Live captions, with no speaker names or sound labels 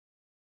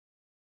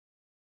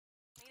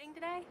Meeting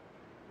today?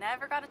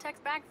 Never got a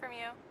text back from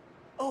you.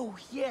 Oh,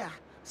 yeah.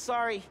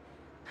 Sorry.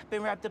 I've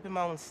been wrapped up in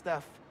my own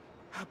stuff.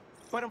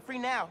 But I'm free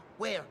now.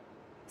 Where?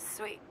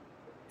 Sweet.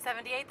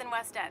 78th and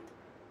West End.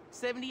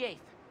 78th.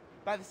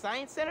 By the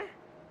Science Center?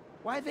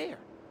 Why there?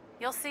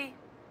 You'll see.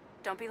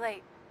 Don't be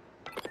late.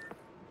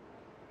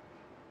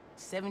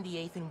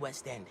 78th and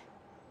West End.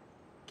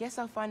 Guess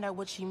I'll find out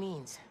what she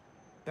means.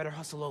 Better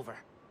hustle over.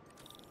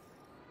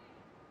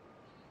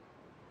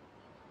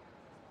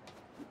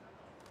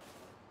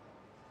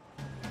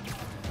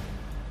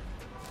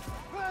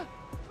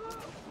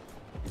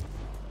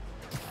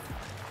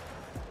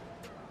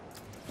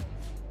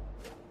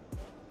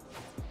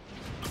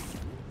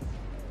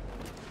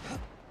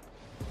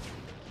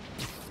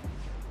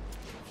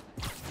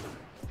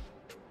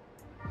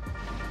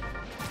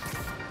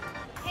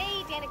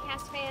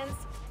 Fans,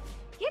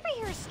 you ever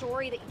hear a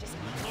story that you just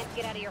can't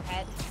get out of your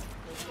head?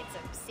 Maybe it's a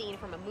scene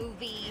from a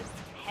movie, a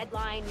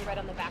headline you read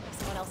on the back of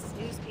someone else's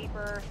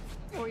newspaper,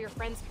 or your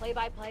friend's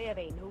play-by-play of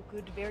a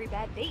no-good, very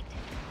bad date.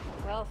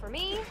 Well, for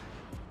me,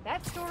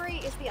 that story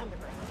is the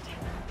Underground.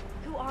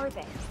 Who are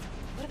they?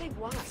 What do they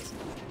want?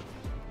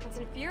 What's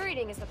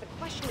infuriating is that the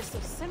question is so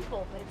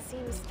simple, but it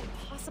seems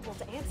impossible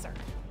to answer.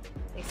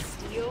 They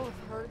steal,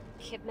 hurt,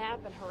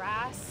 kidnap, and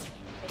harass.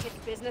 They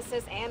hit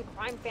businesses and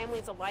crime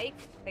families alike.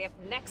 They have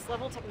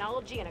next-level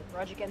technology and a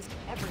grudge against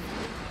everyone.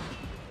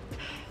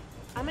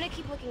 I'm gonna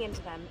keep looking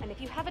into them, and if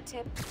you have a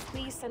tip,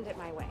 please send it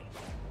my way.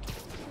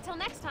 Until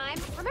next time,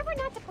 remember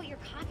not to put your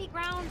coffee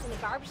grounds in the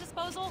garbage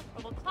disposal,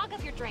 or they'll clog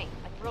up your drain,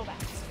 like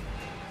throwbacks.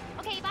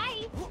 Okay,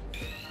 bye!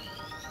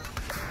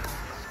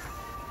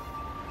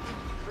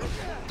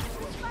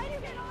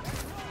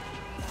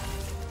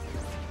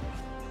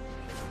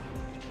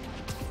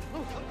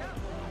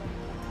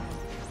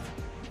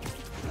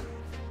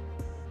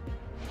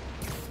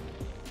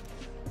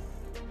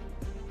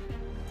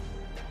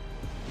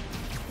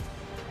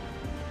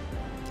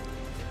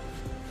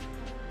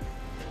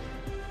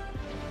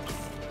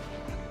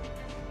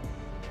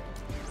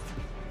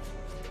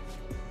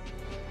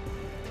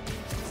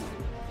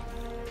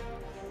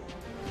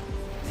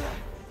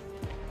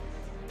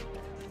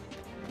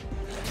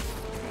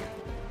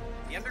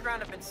 The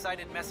Underground have been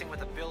sighted messing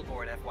with a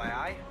billboard,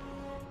 FYI.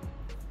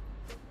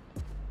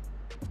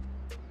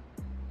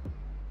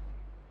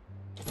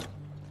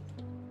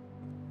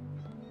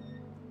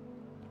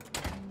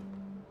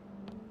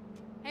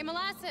 Hey,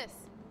 Molasses!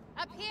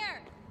 Up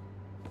here!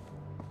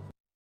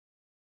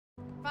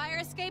 Fire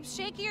escape's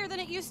shakier than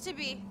it used to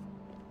be.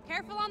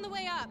 Careful on the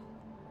way up.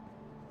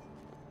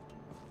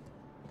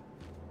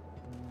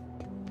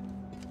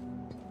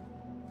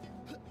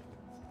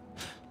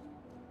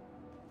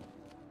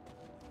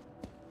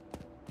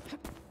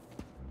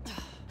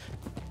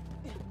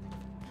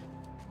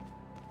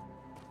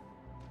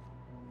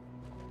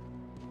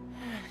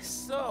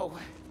 So,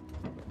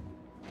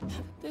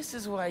 this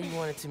is why you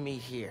wanted to meet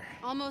here.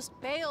 Almost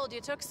bailed you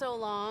took so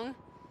long.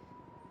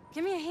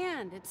 Give me a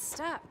hand, it's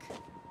stuck.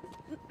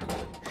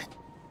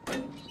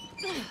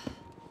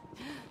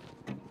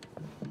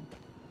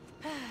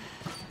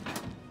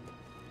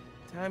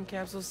 Time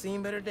capsule's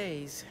seen better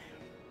days.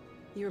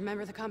 You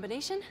remember the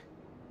combination?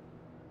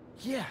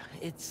 Yeah,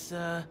 it's,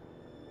 man,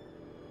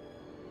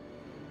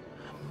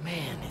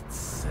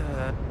 it's,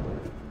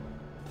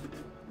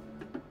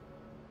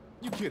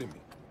 You kidding me?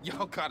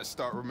 Y'all gotta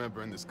start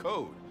remembering this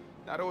code.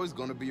 Not always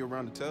gonna be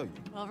around to tell you.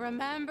 We'll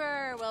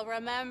remember, we'll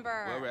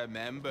remember. Well,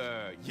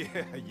 remember.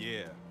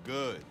 Yeah,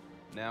 good.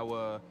 Now,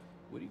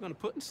 what are you gonna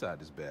put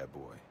inside this bad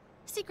boy?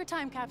 Secret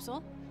time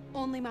capsule.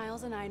 Only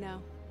Miles and I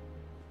know.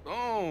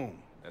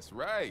 Boom! That's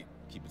right.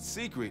 Keep it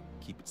secret,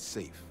 keep it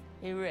safe.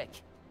 Hey,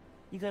 Rick.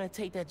 You gonna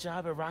take that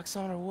job at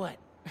Roxxon or what?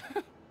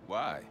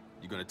 Why?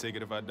 You gonna take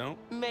it if I don't?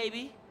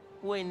 Maybe.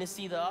 Waiting to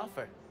see the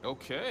offer.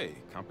 Okay,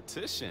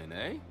 competition,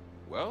 eh?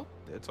 Well,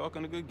 they're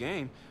talking a good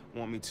game.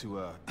 Want me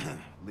to,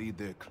 lead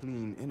their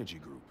clean energy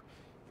group.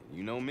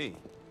 You know me.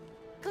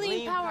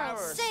 Clean power,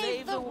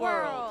 save the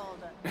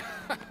world!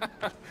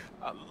 I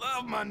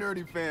love my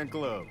nerdy fan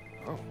club.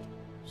 Oh,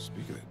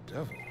 speak of the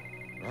devil.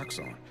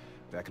 Roxxon.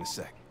 Back in a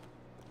sec.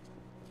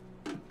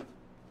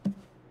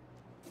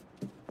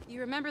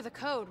 You remember the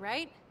code,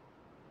 right?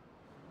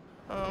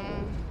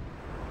 The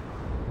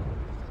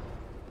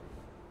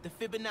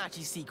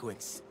Fibonacci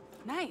sequence.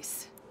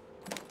 Nice.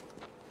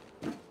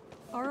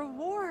 A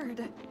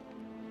reward.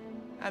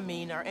 I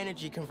mean, our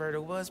energy converter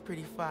was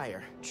pretty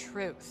fire.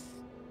 Truth.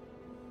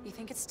 You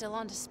think it's still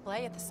on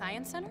display at the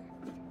Science Center?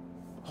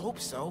 Hope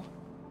so.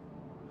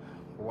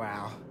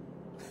 Wow.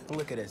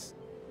 Look at this.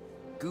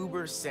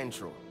 Goober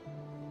Central.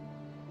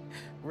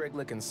 Rick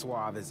looking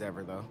suave as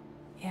ever, though.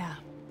 Yeah.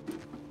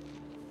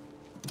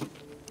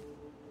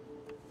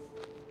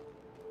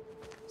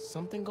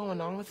 Something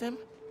going on with him?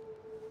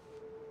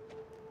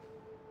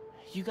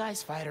 You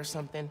guys fight or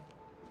something?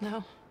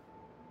 No.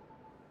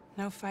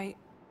 No fight.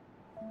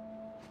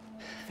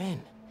 Finn,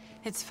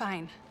 It's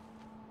fine.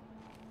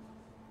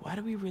 why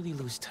do we really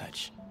lose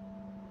touch?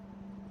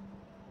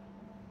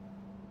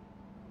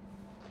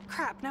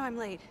 Crap, now I'm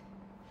late.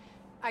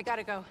 I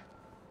gotta go.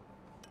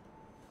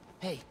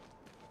 Hey,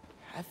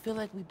 I feel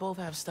like we both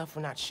have stuff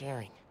we're not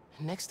sharing.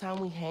 Next time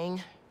we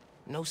hang,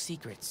 no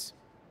secrets.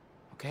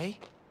 Okay?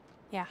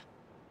 Yeah.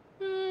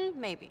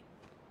 Maybe.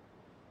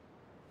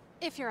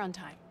 If you're on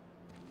time.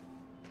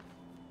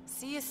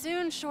 See you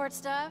soon, short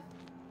stuff.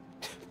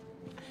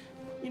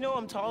 You know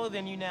I'm taller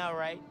than you now,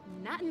 right?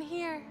 Not in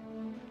here.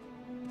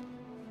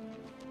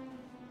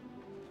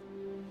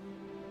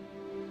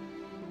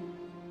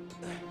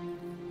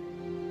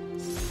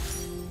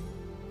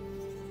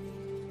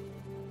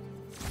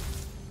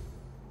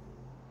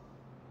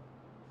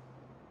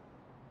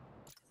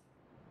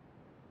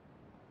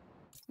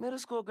 Middle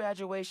school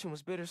graduation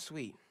was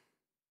bittersweet.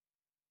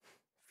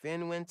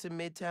 Finn went to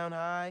Midtown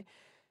High,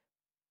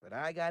 but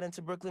I got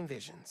into Brooklyn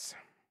Visions.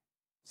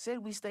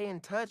 Said we stay in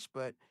touch,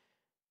 but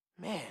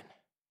man,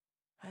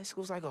 high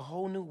school's like a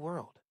whole new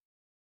world.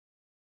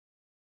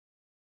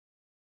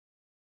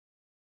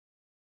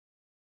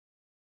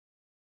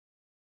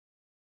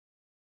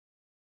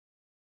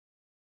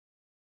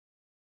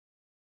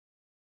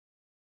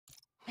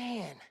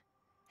 Man,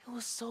 it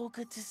was so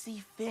good to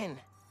see Finn.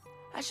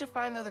 I should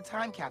find the other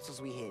time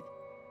capsules we hid.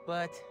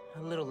 But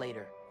a little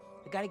later.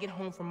 I gotta get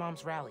home from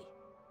Mom's rally.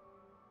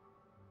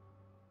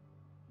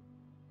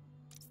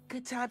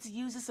 Good time to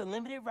use this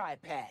unlimited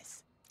ride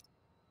pass.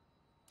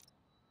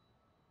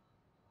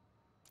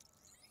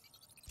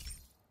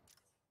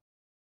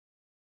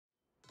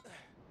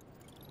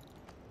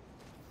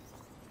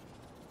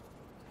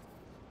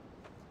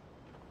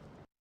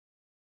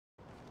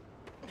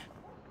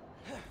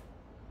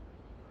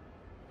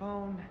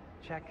 Phone,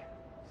 check.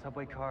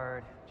 Subway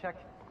card, check.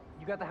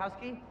 You got the house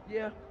key?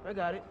 Yeah, I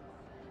got it.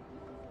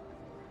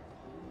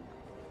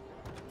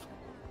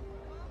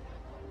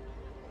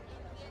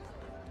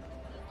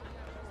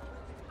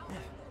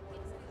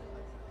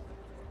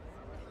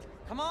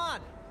 Come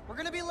on! We're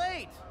gonna be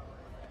late!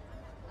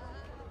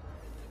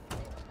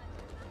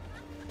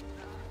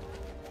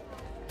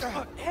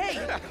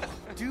 Hey!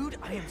 Dude,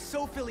 I am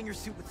so filling your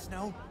suit with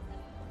snow.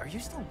 Are you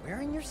still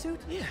wearing your suit?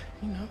 Yeah,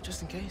 you know,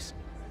 just in case.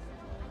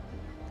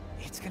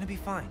 It's gonna be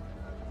fine.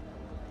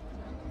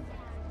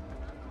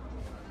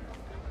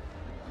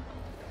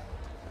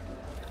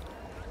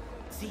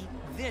 See,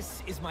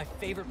 this is my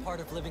favorite part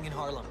of living in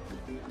Harlem.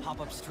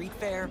 Pop-up street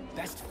fair,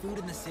 best food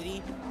in the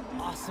city,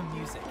 awesome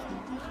music.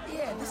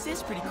 Yeah, this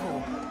is pretty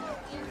cool.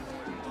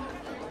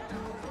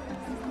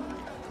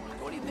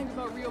 What do you think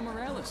about Rio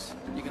Morales?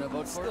 You gonna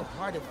vote It's for still her?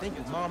 hard to think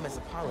of Mom as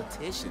a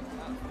politician.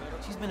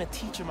 She's been a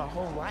teacher my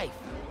whole life.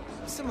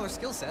 Similar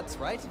skill sets,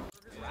 right?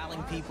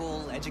 Rallying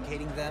people,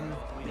 educating them,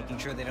 making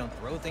sure they don't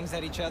throw things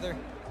at each other.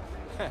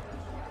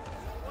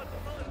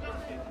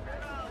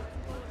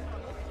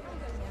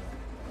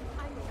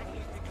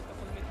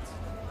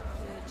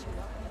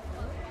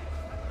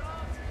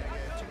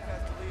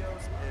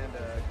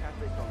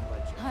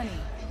 Honey,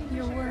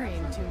 you're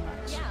worrying too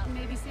much. Yeah,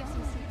 maybe save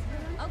some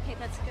seats. Okay,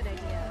 that's a good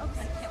idea.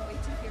 I can't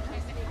wait to hear my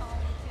city hall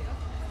too.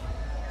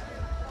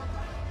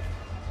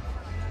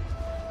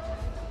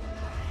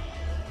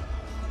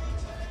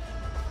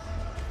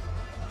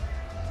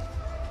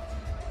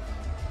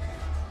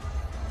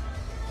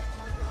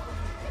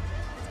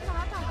 Let's get a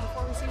hot dog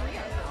before we see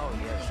Rio. Oh,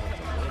 yeah, so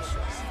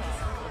delicious.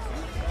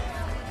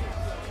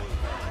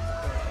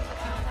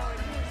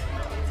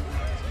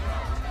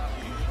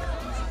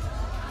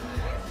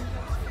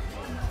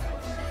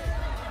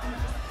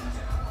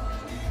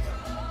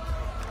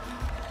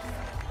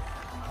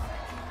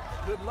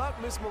 Good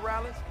luck, Miss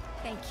Morales.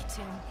 Thank you,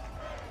 Tim.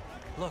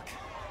 Look,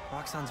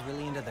 Roxanne's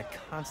really into the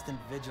constant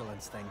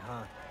vigilance thing,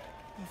 huh?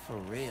 For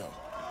real.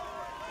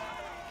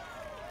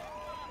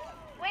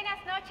 Buenas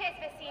noches,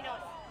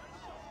 vecinos.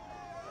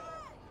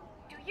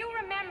 Do you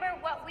remember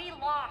what we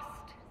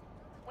lost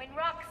when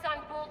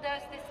Roxanne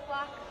bulldozed this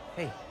block?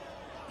 Hey,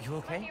 you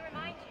Let okay? me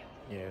remind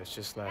you. Yeah, it's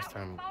just last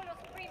That was time Paulo's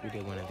we Creamery.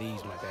 did one of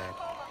these, my bad.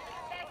 Home of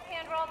the best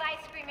hand-rolled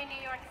ice cream in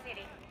New York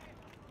City.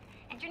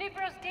 And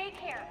Junipero's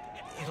daycare.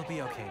 It'll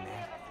be okay,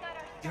 man.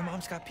 Your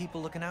mom's got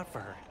people looking out for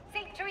her.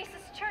 St.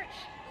 Teresa's Church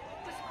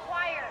was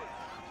choir.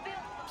 Built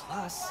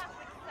Plus, block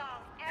with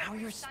songs now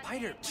every you're Sunday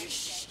Spider.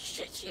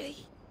 and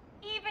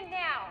even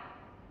now,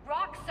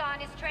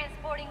 Roxanne is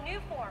transporting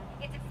Newform,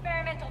 its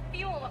experimental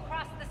fuel,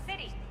 across the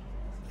city.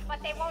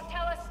 But they won't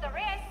tell us the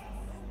risks.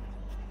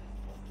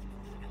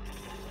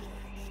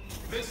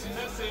 This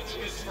message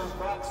is from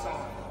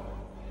Roxanne.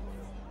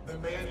 The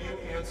man you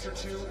answer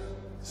to,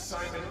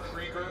 Simon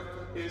Krieger,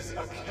 is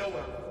a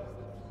killer.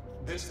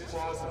 This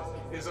plaza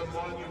is a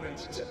monument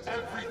to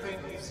everything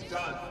he's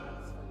done.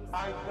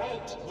 I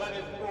won't let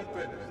it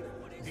open.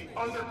 The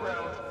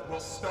underground will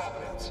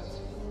stop it.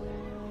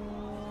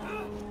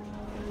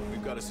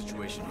 We've got a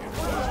situation here.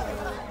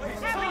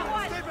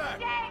 Everyone,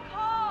 stay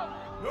calm!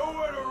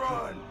 Nowhere to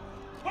run!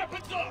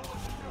 Weapons up!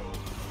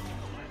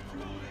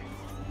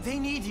 They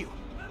need you.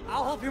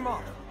 I'll help your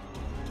mom.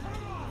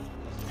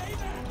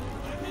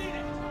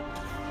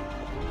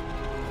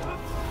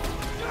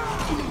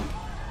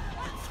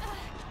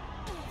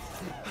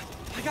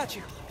 I got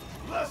you.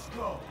 Let's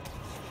go!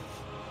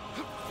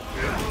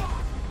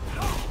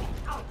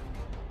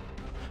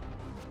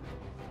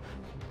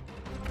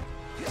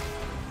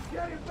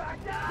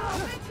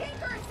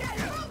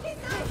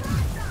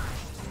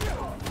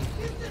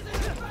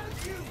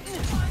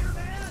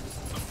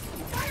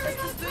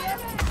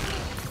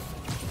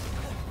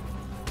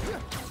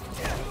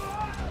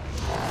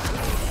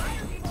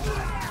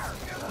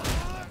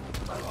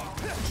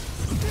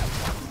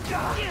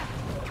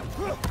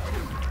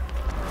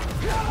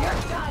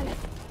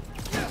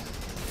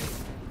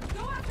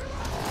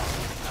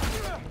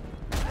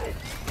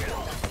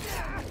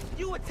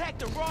 You attacked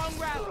the wrong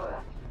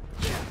route!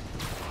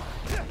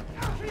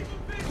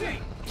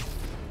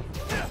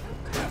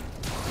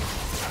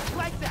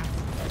 Like that!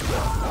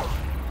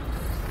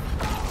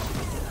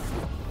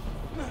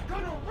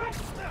 Gonna wreck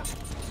them!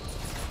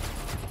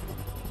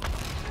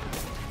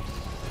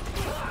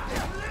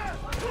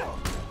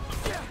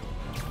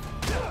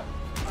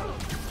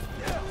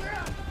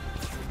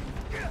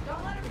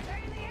 Don't let him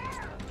stay in the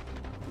air!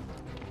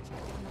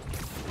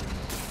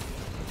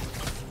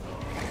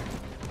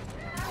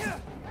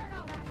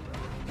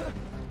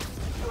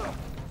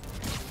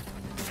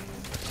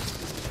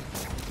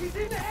 He's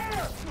in the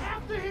air!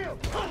 After him!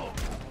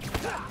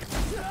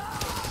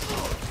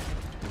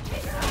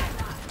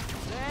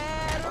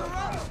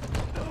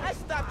 I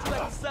stopped you at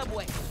the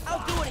subway.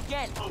 I'll do it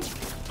again.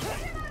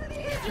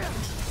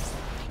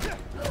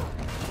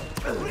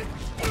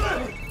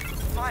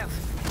 Miles,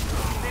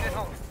 you made it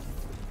home.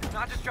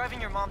 Not just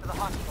driving your mom to the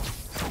hospital.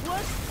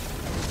 What?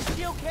 Is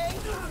she okay?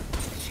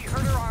 She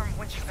hurt her arm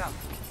when she fell.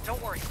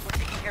 Don't worry, we're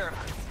taking care of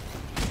her.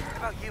 What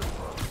about you?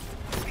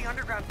 What's the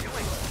underground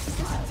doing?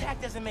 This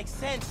attack doesn't make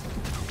sense.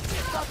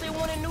 I thought they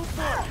wanted new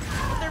form,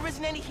 but there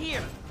isn't any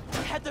here.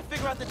 I had to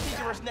figure out the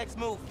Tinkerer's next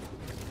move.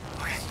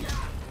 Okay.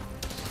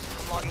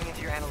 I'm logging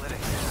into your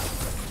analytics.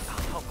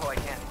 I'll help how I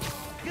can.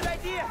 Good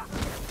idea.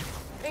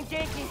 And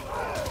Genki,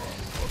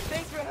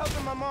 thanks for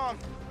helping my mom.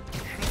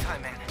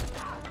 Anytime, man.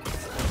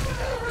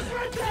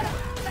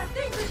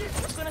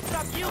 I'm gonna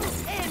stop you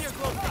and your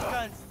glow stick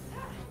guns.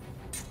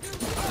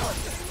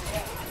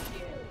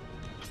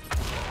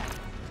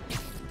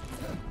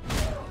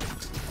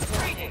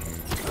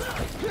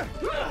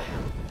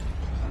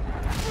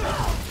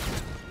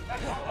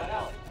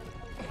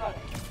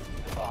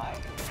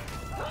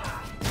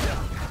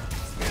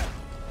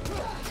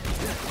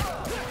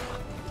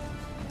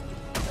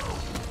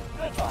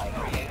 Goodbye,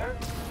 creator.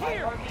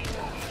 Here!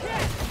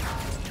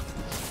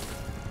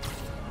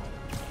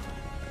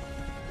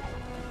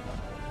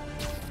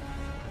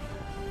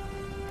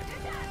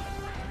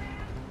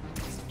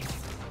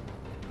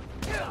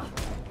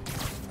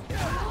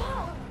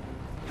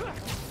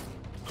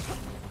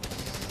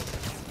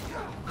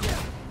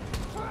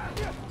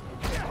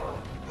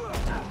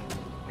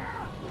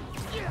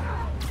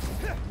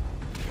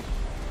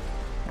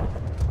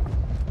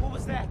 What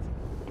was that?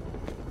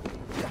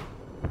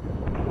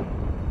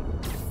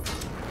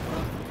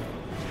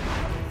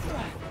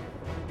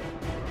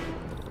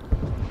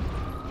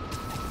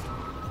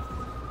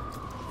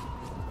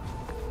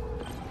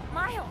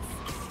 Miles!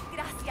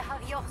 Gracias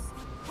a Dios.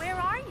 Where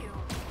are you?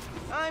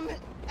 I'm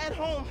at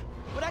home,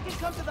 but I can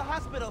come to the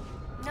hospital.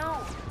 No,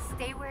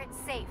 stay where it's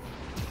safe.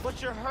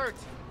 But you're hurt.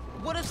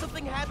 What if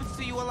something happens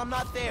to you while I'm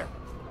not there?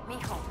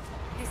 Mijo,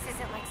 this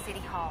isn't like City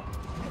Hall.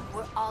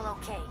 We're all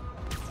okay.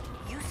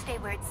 You stay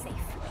where it's safe.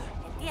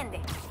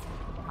 Entiende?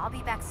 I'll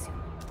be back soon.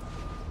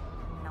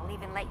 And I'll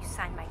even let you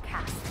sign my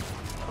cast.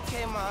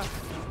 Okay, Ma.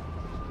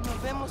 Nos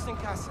vemos en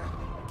casa.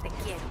 Te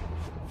quiero.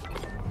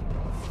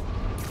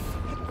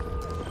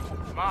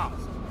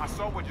 Miles, I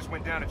saw what just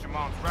went down at your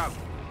mom's rally.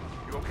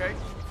 You okay?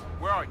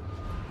 Where are you?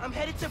 I'm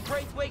headed to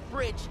Braithwaite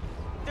Bridge.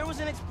 There was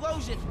an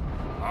explosion.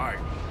 Alright.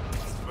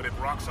 But if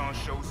Roxxon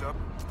shows up,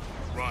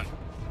 run.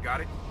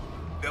 Got it?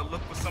 They'll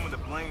look for some of the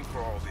blame for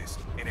all this,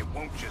 and it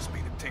won't just be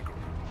the Tinkerer.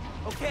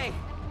 Okay.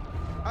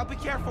 I'll be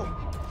careful.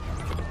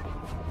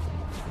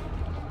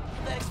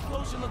 That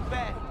explosion looked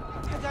bad.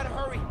 I gotta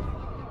hurry.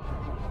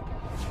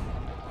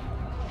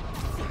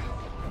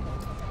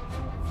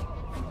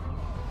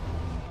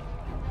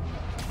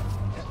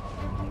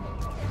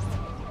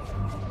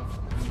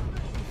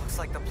 Looks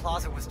like the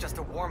plaza was just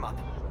a warm-up.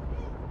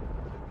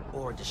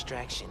 Or a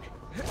distraction.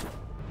 Go,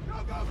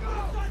 go, go!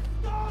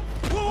 Whoa,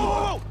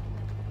 whoa, whoa!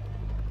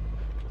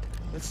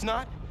 Let's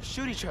not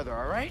shoot each other,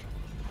 all right?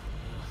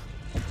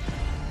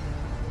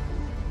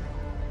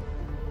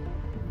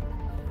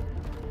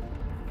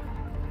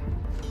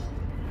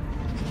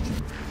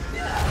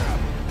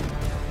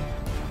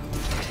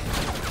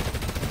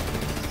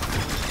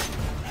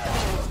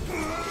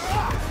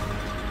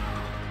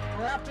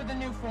 We're after the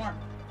new form.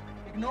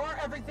 Ignore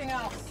everything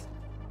else.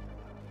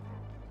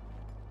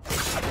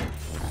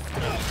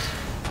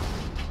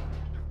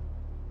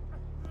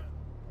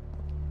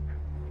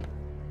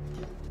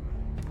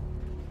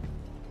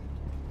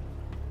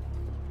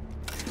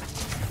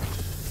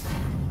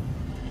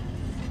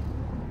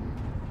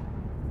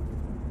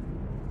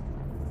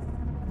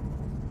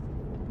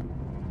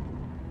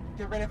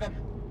 Get rid of him.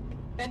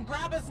 And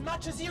grab as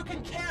much as you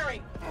can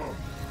carry!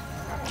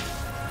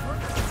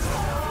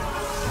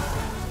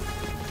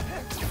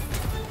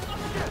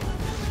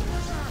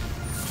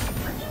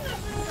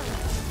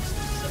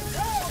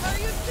 What are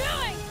you doing?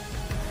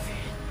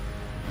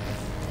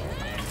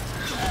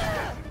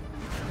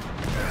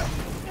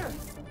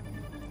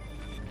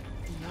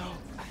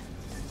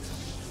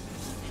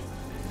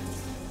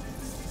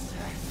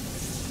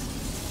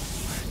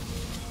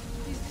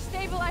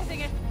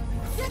 fixing it.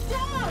 Get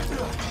down!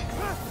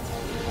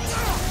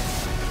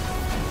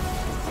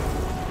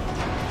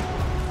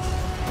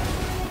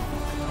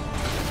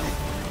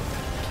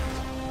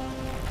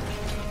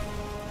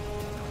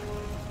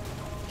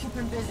 Keep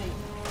him busy.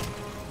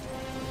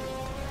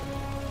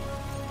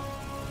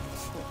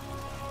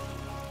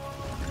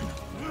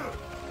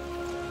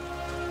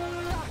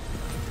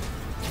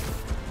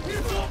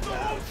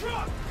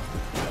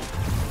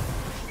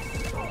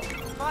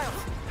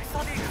 Miles, I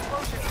saw the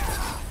explosion.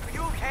 Are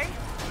you okay?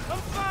 I'm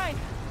fine!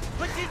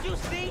 But did you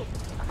see?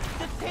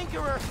 The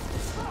Tinkerer!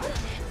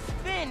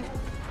 Finn!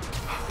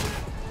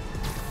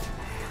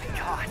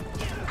 God.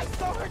 I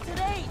saw her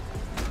today!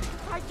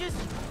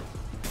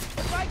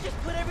 If I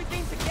just put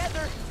everything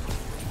together...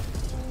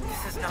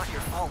 This is not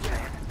your fault,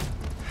 man.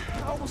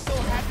 I was so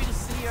happy to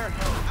see her.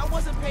 I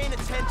wasn't paying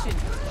attention.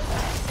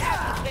 I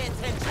have to pay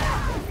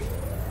attention.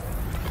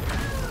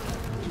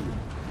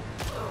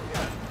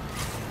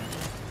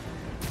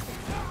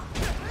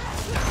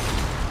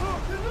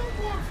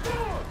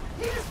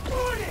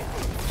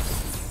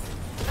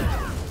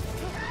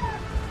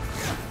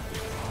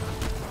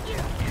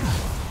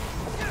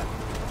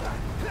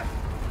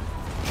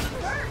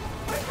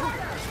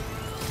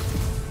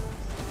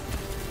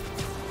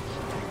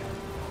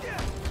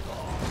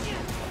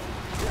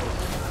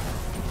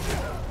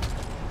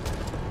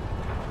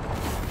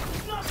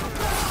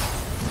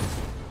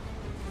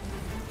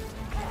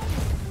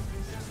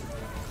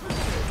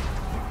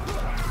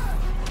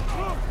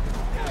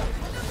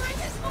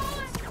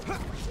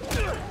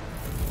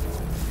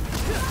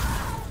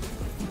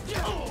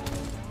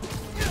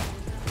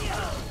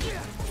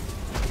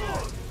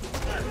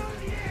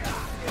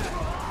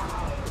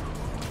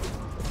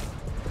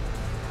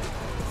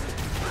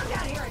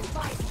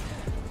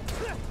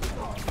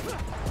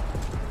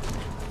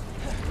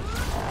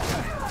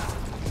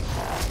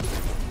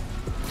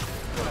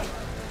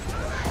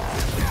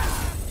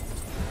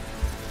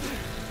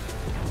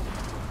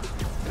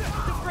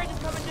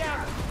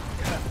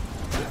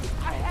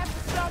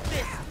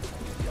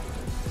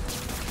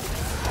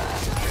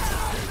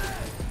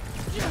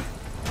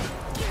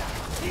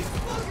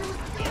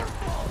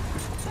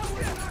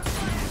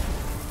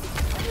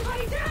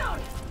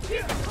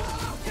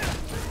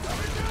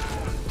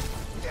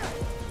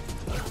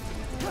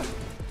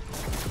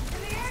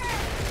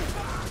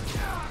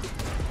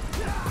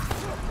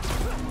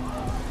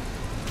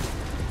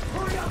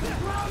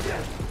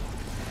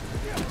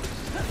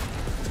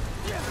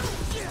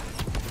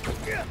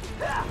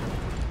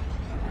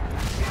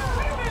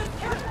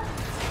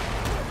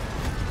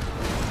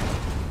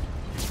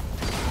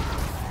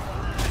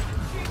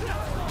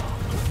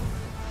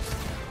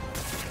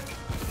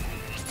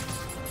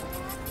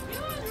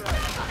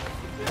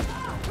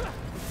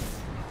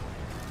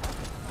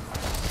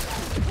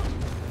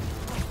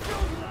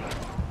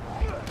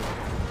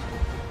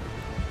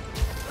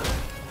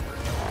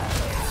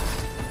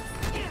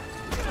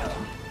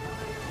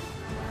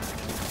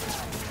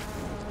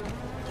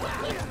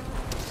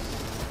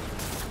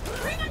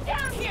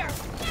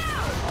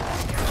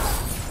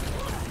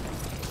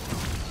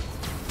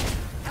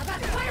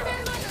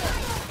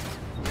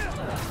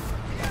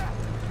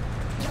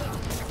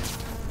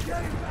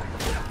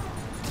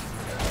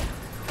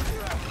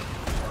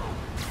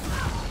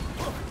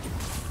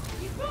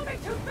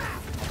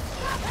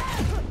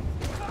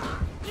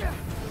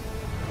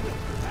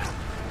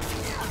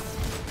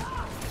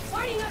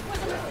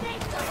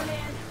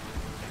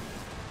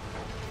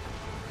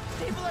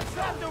 People are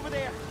trapped over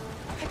there!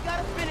 I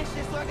gotta finish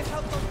this so I can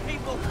help those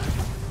people!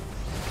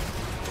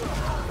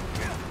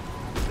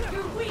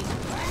 You're weak!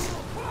 I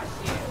will crush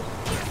you!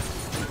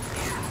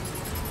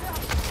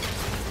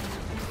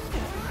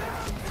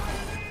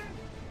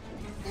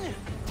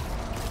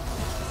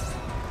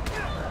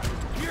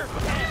 You're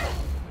dead!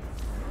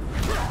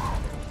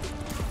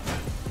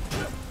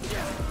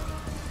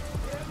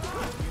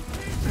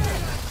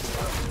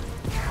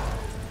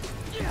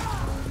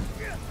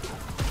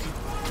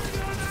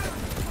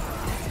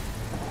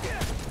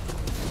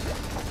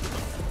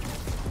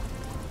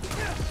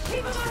 Keep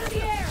him out of the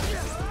air!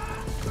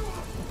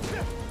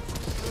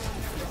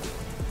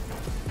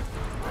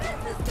 What is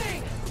this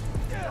thing?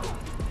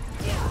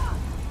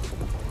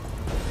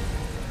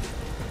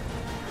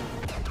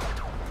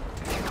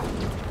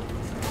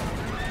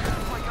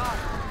 Oh my God.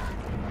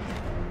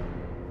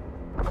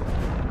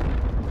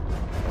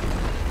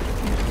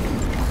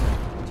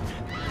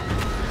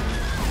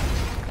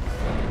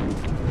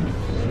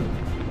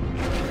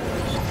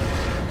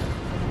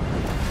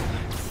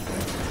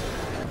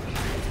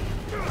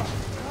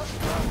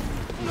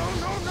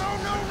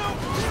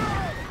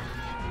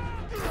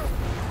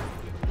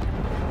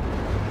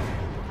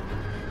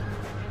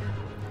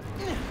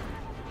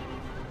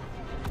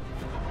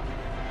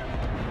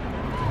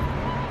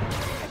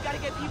 I gotta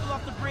get people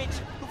off the bridge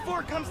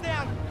before it comes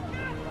down!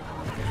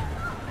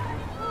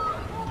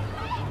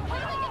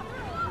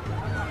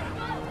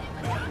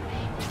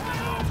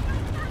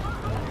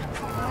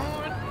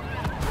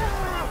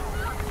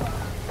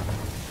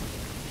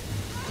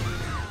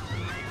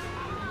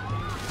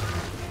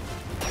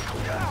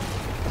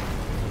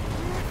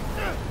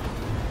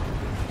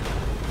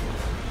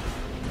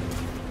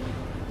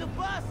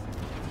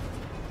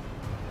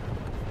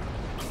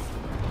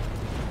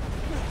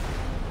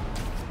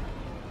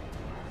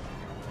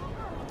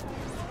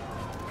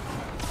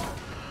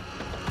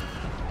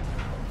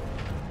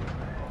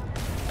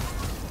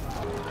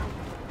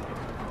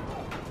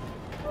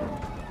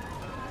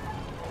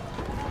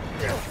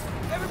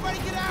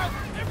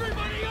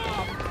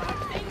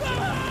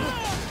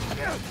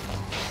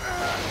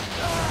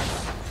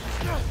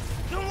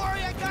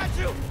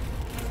 you!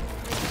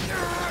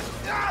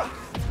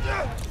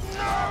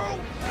 No!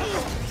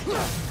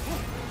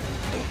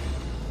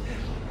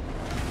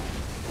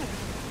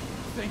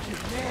 Thank you.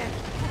 Man!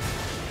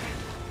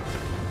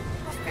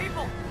 Those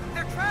people!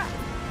 They're trapped!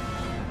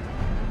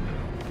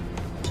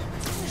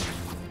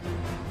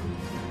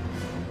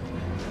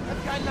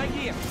 I've got an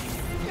idea.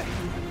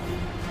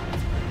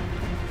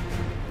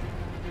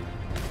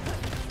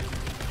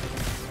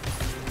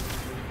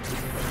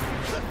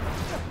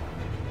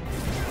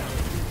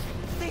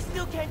 They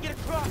still can't get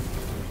across.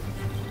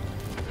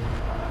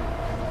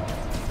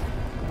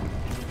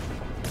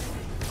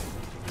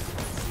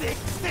 Stick,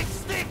 stick,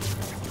 stick!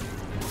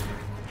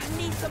 I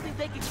need something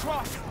they can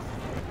cross.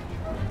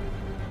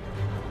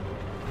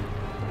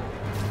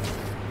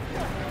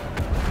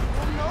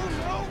 Oh, no,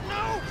 no,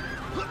 no!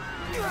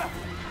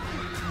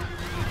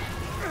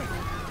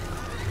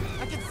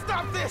 I can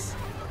stop this!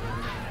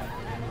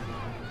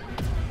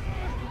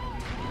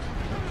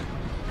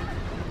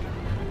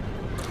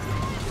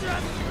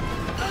 Just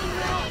a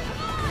little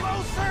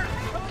closer!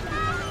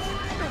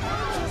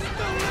 Just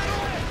a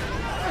little!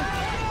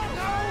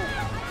 No!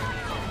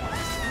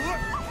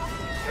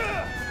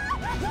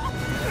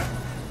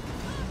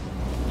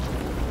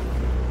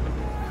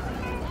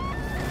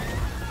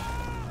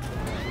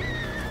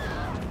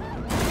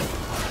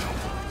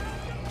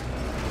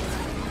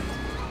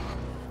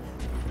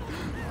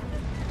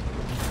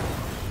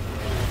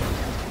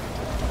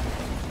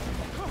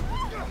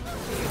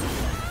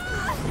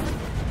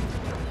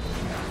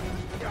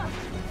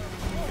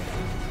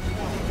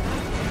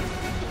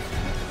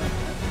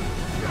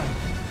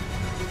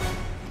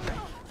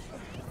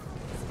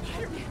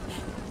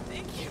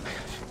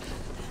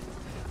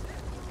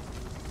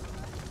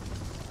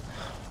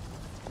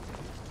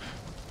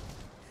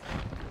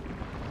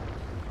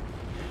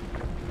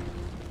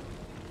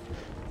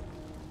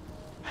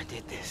 I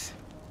did this.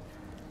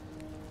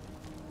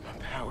 My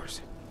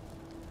powers.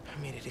 I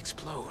made it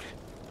explode.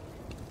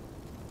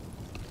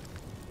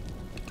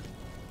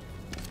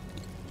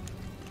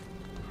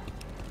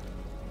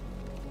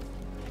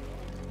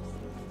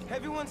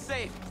 Everyone's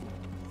safe.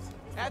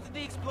 After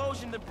the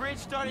explosion, the bridge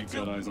started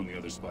You've got eyes on the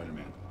other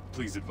Spider-Man.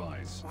 Please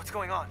advise. What's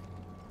going on?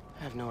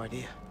 I have no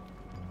idea.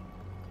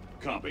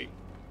 Copy.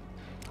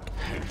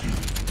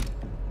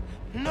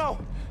 No!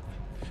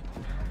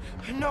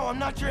 No, I'm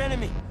not your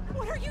enemy.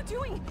 What are you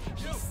doing?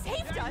 He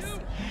saved us!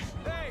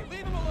 Hey,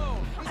 leave him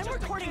alone! I'm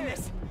recording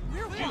this!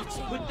 We're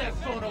watching! Put that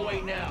phone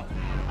away now!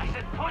 I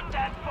said put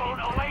that phone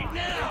away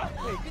now!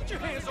 Hey, get your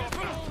hands off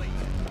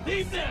him!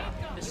 Leave now!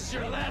 This is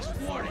your last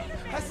warning!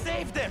 I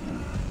saved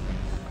them!